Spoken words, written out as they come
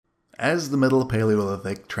As the Middle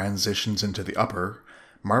Paleolithic transitions into the Upper,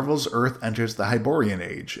 Marvel's Earth enters the Hyborian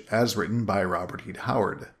Age, as written by Robert E.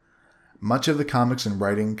 Howard. Much of the comics and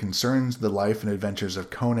writing concerns the life and adventures of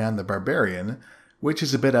Conan the Barbarian, which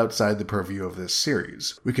is a bit outside the purview of this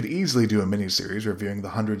series. We could easily do a miniseries reviewing the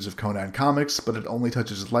hundreds of Conan comics, but it only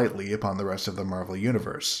touches lightly upon the rest of the Marvel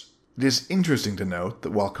Universe. It is interesting to note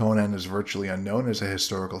that while Conan is virtually unknown as a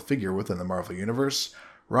historical figure within the Marvel Universe,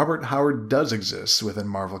 Robert Howard does exist within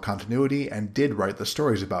Marvel continuity and did write the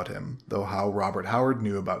stories about him, though how Robert Howard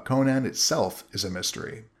knew about Conan itself is a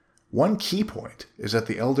mystery. One key point is that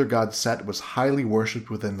the elder god Set was highly worshipped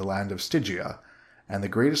within the land of Stygia, and the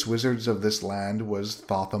greatest wizards of this land was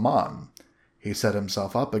Thoth-Amon. He set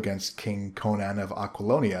himself up against King Conan of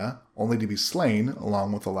Aquilonia, only to be slain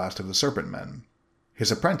along with the last of the Serpent Men.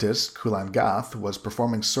 His apprentice, Kulan Gath, was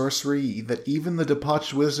performing sorcery that even the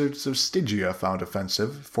debauched wizards of Stygia found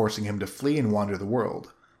offensive, forcing him to flee and wander the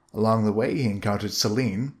world. Along the way, he encountered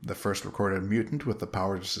Selene, the first recorded mutant with the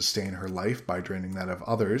power to sustain her life by draining that of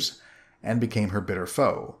others, and became her bitter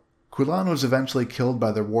foe. Kulan was eventually killed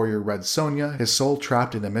by the warrior Red Sonja, his soul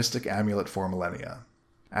trapped in a mystic amulet for millennia.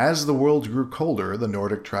 As the world grew colder, the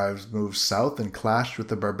Nordic tribes moved south and clashed with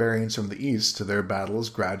the barbarians from the east, to their battles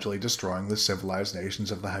gradually destroying the civilized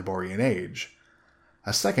nations of the Hyborian Age.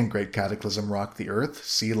 A second great cataclysm rocked the earth,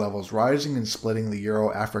 sea levels rising and splitting the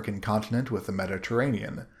Euro-African continent with the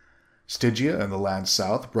Mediterranean. Stygia and the land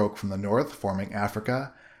south broke from the north, forming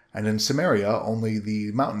Africa, and in Cimmeria only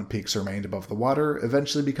the mountain peaks remained above the water,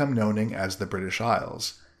 eventually become known as the British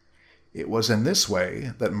Isles. It was in this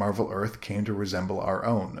way that Marvel Earth came to resemble our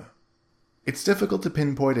own. It's difficult to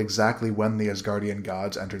pinpoint exactly when the Asgardian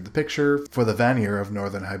gods entered the picture, for the Vanir of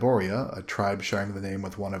northern Hyboria, a tribe sharing the name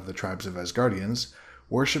with one of the tribes of Asgardians,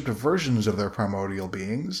 worshipped versions of their primordial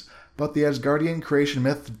beings, but the Asgardian creation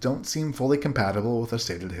myth don't seem fully compatible with the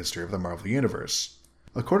stated history of the Marvel Universe.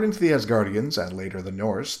 According to the Asgardians, and later the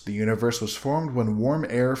Norse, the universe was formed when warm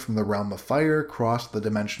air from the realm of fire crossed the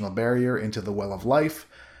dimensional barrier into the Well of Life,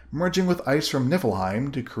 merging with ice from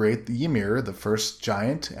Niflheim to create the Ymir, the first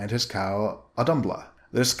giant, and his cow, Audumbla.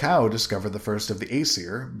 This cow discovered the first of the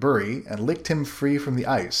Aesir, Buri, and licked him free from the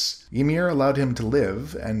ice. Ymir allowed him to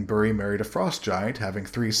live, and Buri married a frost giant, having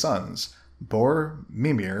 3 sons, Bor,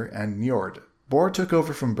 Mimir, and Njord. Bor took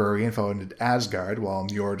over from Buri and founded Asgard, while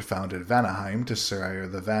Njord founded Vanaheim to sire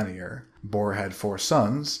the Vanir. Bor had 4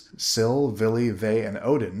 sons, Sil, Vili, Ve, and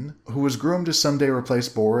Odin, who was groomed to someday replace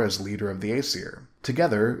Bor as leader of the Aesir.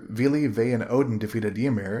 Together, Vili, Ve, and Odin defeated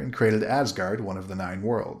Ymir and created Asgard, one of the 9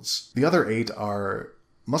 worlds. The other 8 are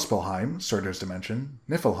Muspelheim, Surtur's dimension,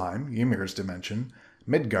 Niflheim, Ymir's dimension,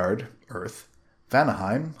 Midgard, Earth,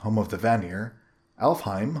 Vanaheim, home of the Vanir,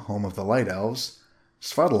 Alfheim, home of the Light Elves,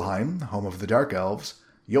 Svartalheim, home of the Dark Elves,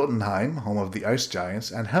 Jotunheim, home of the Ice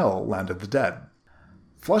Giants, and Hel, land of the dead.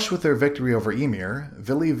 Flush with their victory over Ymir,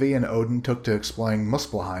 Vili, Ve, and Odin took to exploring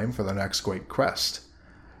Muspelheim for their next great quest.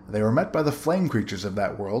 They were met by the flame creatures of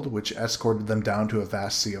that world, which escorted them down to a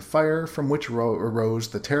vast sea of fire, from which arose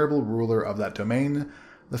the terrible ruler of that domain,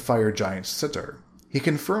 the fire giant Sittar. He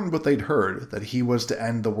confirmed what they'd heard, that he was to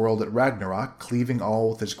end the world at Ragnarok, cleaving all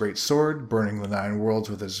with his great sword, burning the 9 worlds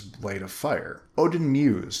with his blade of fire. Odin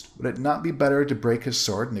mused, would it not be better to break his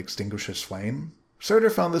sword and extinguish his flame? Surtur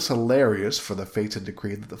found this hilarious, for the fates had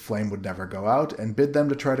decreed that the flame would never go out, and bid them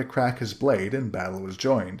to try to crack his blade, and battle was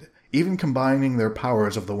joined. Even combining their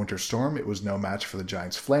powers of the winter storm, it was no match for the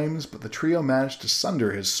giant's flames, but the trio managed to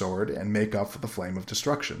sunder his sword and make up for the flame of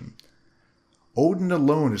destruction. Odin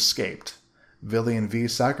alone escaped. Vili and Ve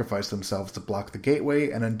sacrificed themselves to block the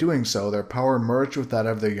gateway, and in doing so their power merged with that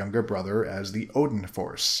of their younger brother as the Odin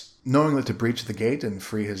Force. Knowing that to breach the gate and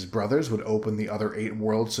free his brothers would open the other 8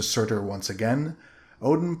 worlds to Surtur once again,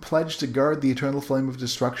 Odin pledged to guard the eternal flame of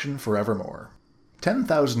destruction forevermore.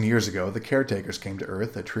 10,000 years ago, the Caretakers came to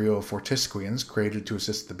Earth, a trio of Fortisquians created to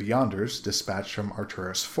assist the Beyonders, dispatched from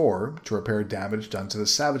Arcturus IV, to repair damage done to the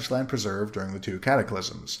savage land preserved during the 2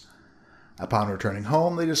 cataclysms. Upon returning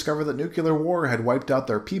home, they discovered that nuclear war had wiped out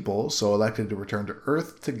their people, so elected to return to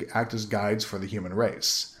Earth to act as guides for the human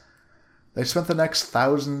race. They spent the next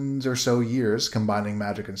thousands or so years combining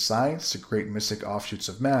magic and science to create mystic offshoots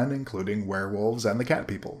of man, including werewolves and the cat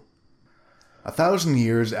people. 1,000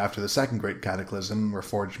 years after the second great cataclysm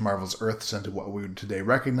reforged Marvel's Earths into what we would today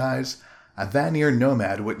recognize, A Vanir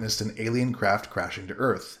nomad witnessed an alien craft crashing to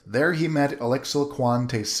Earth. There he met Elixil Quan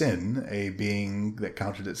Te Sin, a being that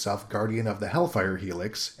counted itself guardian of the Hellfire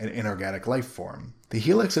Helix, an inorganic life form. The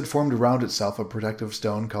Helix had formed around itself a protective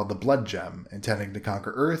stone called the Blood Gem, intending to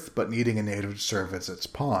conquer Earth, but needing a native to serve as its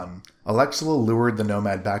pawn. Elixil lured the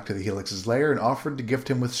nomad back to the Helix's lair and offered to gift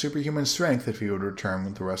him with superhuman strength if he would return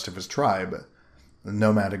with the rest of his tribe. The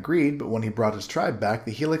nomad agreed, but when he brought his tribe back,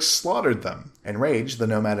 the Helix slaughtered them. Enraged, the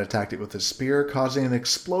nomad attacked it with his spear, causing an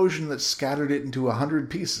explosion that scattered it into 100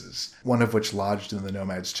 pieces, one of which lodged in the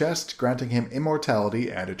nomad's chest, granting him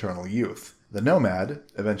immortality and eternal youth. The nomad,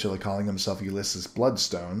 eventually calling himself Ulysses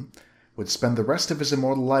Bloodstone, would spend the rest of his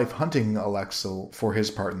immortal life hunting Elixil for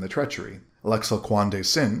his part in the treachery. Elixil Quan Te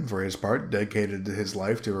Sin, for his part, dedicated his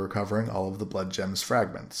life to recovering all of the Blood Gem's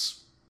fragments.